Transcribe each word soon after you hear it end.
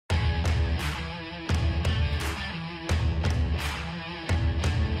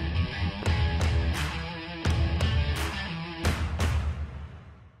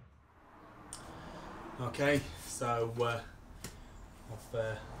Okay, so I've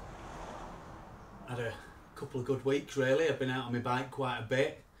had a couple of good weeks really. I've been out on my bike quite a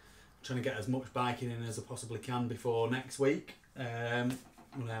bit, trying to get as much biking in as I possibly can before next week. I'm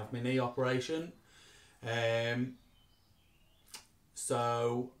going to have my knee operation.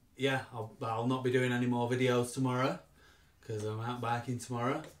 So yeah, I'll not be doing any more videos tomorrow because I'm out biking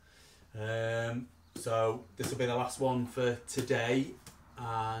tomorrow. So this will be the last one for today,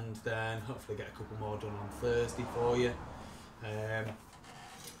 and then hopefully get a couple more done on Thursday for you.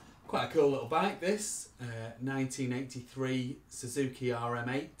 Quite a cool little bike this, 1983 Suzuki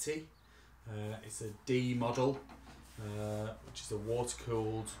RM80. It's a D model, which is a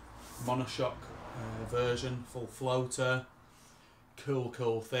water-cooled monoshock version, full floater.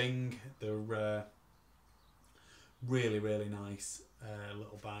 Cool thing. They're really nice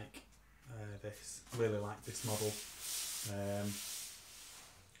little bike. This really like this model.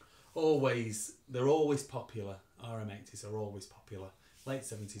 They're always popular. RM80s are always popular. Late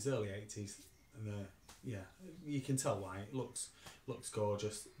 70s, early 80s. And yeah, you can tell why. It looks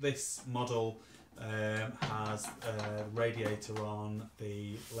gorgeous. This model has a radiator on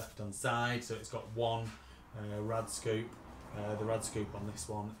the left hand side, so it's got one rad scoop. The rad scoop on this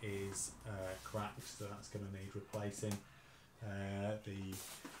one is cracked, so that's going to need replacing. The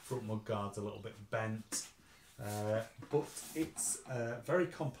front mudguard's a little bit bent, but it's a very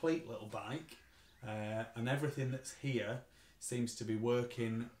complete little bike, and everything that's here seems to be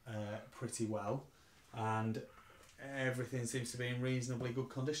working pretty well, and everything seems to be in reasonably good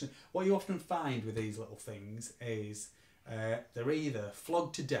condition. What you often find with these little things is they're either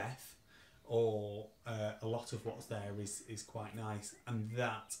flogged to death, or a lot of what's there is quite nice, and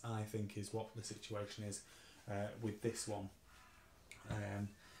that I think is what the situation is with this one.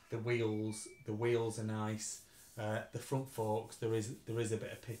 The wheels are nice. The front forks, there is a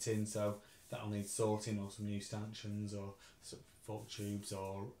bit of pitting, so that'll need sorting, or some new stanchions, or some fork tubes,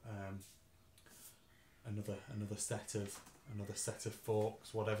 or another set of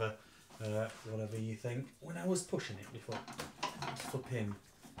forks, whatever you think. When I was pushing it before, it's flipping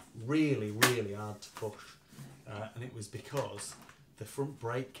really hard to push, and it was because the front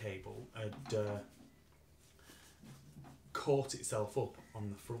brake cable had caught itself up on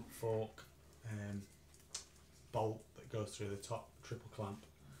the front fork bolt that goes through the top triple clamp.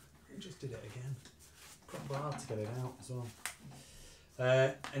 It just did it again. Quite hard to get it out as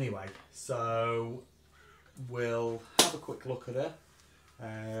well. Anyway, so we'll have a quick look at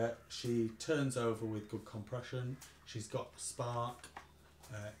her. She turns over with good compression. She's got spark.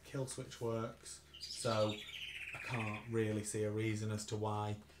 Kill switch works, so I can't really see a reason as to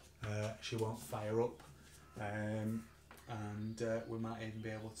why she won't fire up, and we might even be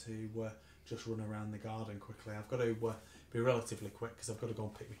able to just run around the garden quickly. I've got to be relatively quick because I've got to go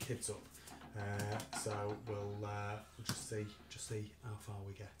and pick the kids up, so we'll just see how far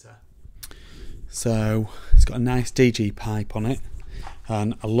we get her. So it's got a nice DG pipe on it,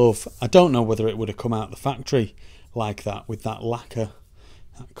 and I don't know whether it would have come out the factory like that with that lacquer,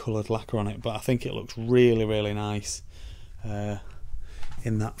 that coloured lacquer on it, but I think it looks really nice in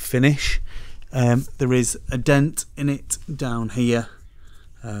that finish. There is a dent in it down here,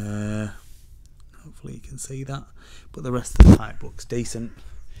 hopefully you can see that, but the rest of the pipe looks decent.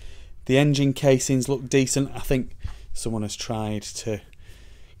 The engine casings look decent. I think someone has tried to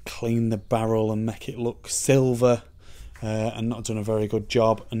clean the barrel and make it look silver, and not done a very good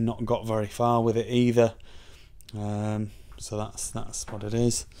job, and not got very far with it either. So that's what it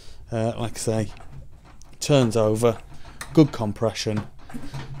is. Like I say, turns over, good compression,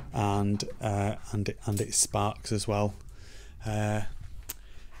 and it sparks as well.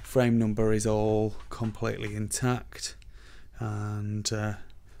 Frame number is all completely intact, and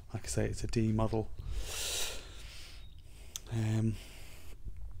like I say, it's a D model.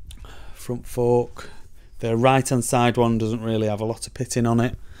 Front fork, the right hand side one doesn't really have a lot of pitting on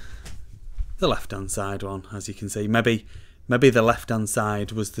it. The left hand side one, as you can see, maybe the left hand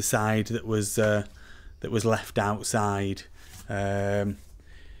side was the side that was left outside.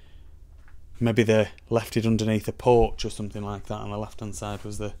 Maybe they left it underneath a porch or something like that, and the left hand side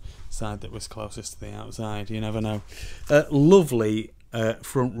was the side that was closest to the outside. You never know. Lovely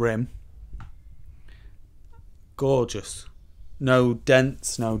front rim, gorgeous. No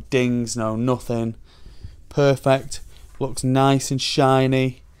dents, no dings, no nothing. Perfect. Looks nice and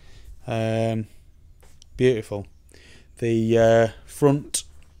shiny. Beautiful. The front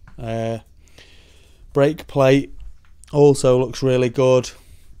brake plate also looks really good.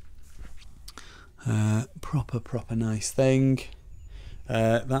 Proper nice thing.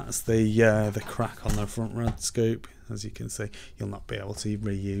 That's the crack on the front rad scoop. as you can see. You'll not be able to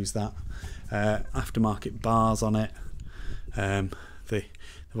reuse that. Aftermarket bars on it. They've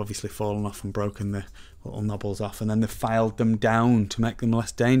obviously fallen off and broken the little knobbles off, and then they've filed them down to make them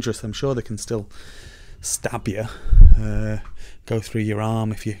less dangerous. I'm sure they can still stab you, go through your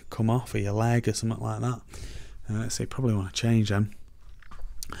arm if you come off, or your leg or something like that. So you probably want to change them.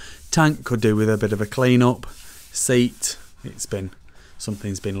 Tank could do with a bit of a clean up. Seat,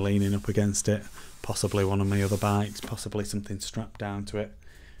 something's been leaning up against it, possibly one of my other bikes, possibly something strapped down to it,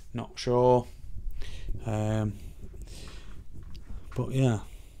 not sure. But yeah,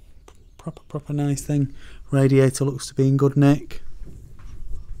 proper nice thing. Radiator looks to be in good nick.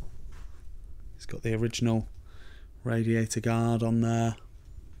 It's got the original radiator guard on there.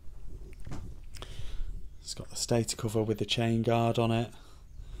 It's got the stator cover with the chain guard on it.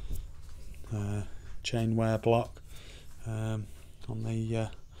 Chain wear block on the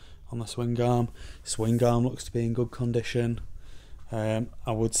swing arm. Swing arm looks to be in good condition. I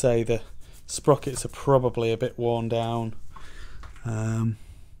would say the sprockets are probably a bit worn down.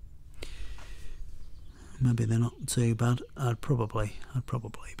 Maybe they're not too bad. I'd probably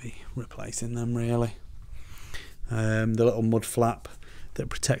be replacing them really. The little mud flap that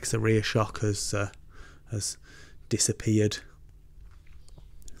protects the rear shock has disappeared.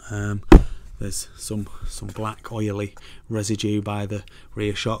 There's some black oily residue by the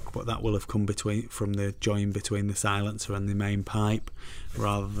rear shock, but that will have come from the join between the silencer and the main pipe,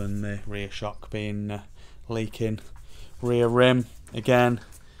 rather than the rear shock being leaking. Rear rim again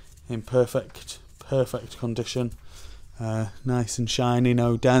in perfect condition, nice and shiny,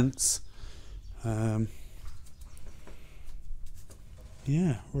 no dents.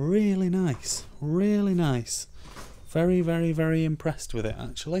 Yeah, really nice, very impressed with it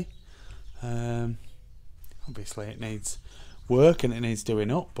actually. Obviously it needs work and it needs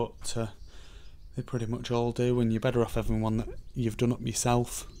doing up, but they pretty much all do, and you're better off having one that you've done up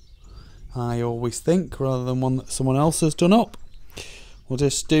yourself, I always think, rather than one that someone else has done up. We'll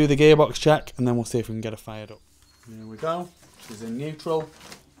just do the gearbox check and then we'll see if we can get it fired up. Here we go. She's in neutral.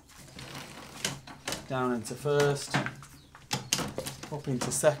 Down into first. Up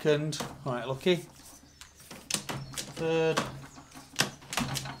into second. Alright, lucky. Third.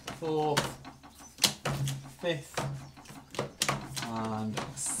 Fourth. Fifth. And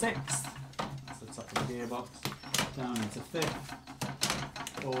sixth. That's the top of the gearbox. Down into fifth.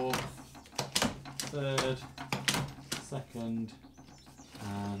 Fourth. Third. Second.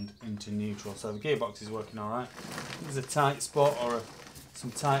 And into neutral. So the gearbox is working alright. There's a tight spot or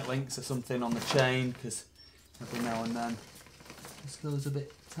some tight links or something on the chain, because every now and then this goes a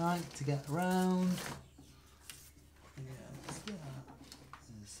bit tight to get around. Yeah,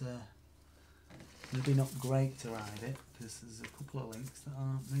 it's maybe not great to ride it because there's a couple of links that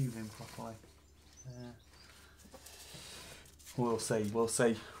aren't moving properly. We'll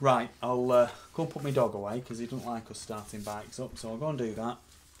see. Right, I'll go and put my dog away because he doesn't like us starting bikes up, so I'll go and do that.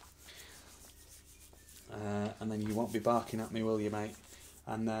 And then you won't be barking at me, will you, mate?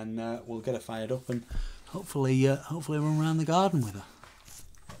 And then we'll get her fired up and hopefully run around the garden with her.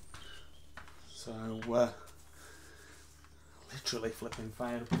 So, literally flipping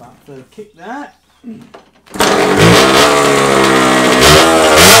fired up about third kick there.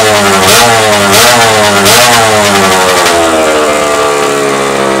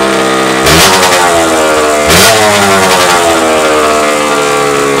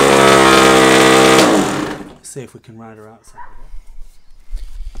 See if we can ride her outside of it.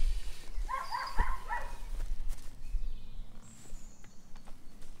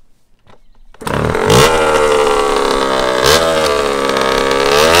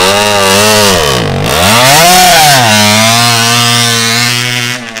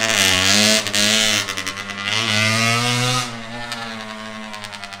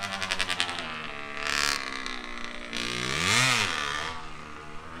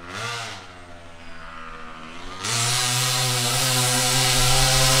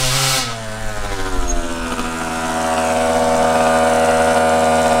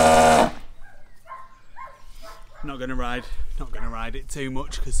 Not gonna ride it too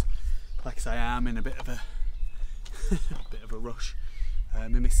much because, like I say, I am in a bit of a rush. My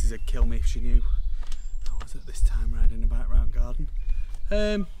missus would kill me if she knew I was at this time riding a bike round garden.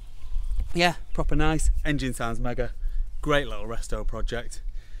 Yeah, proper nice. Engine sounds mega. Great little resto project.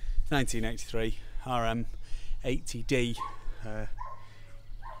 1983 RM80d.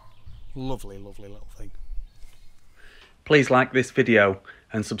 Lovely little thing. Please like this video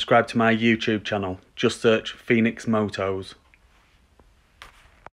and subscribe to my YouTube channel. Just search Phoenix Motos.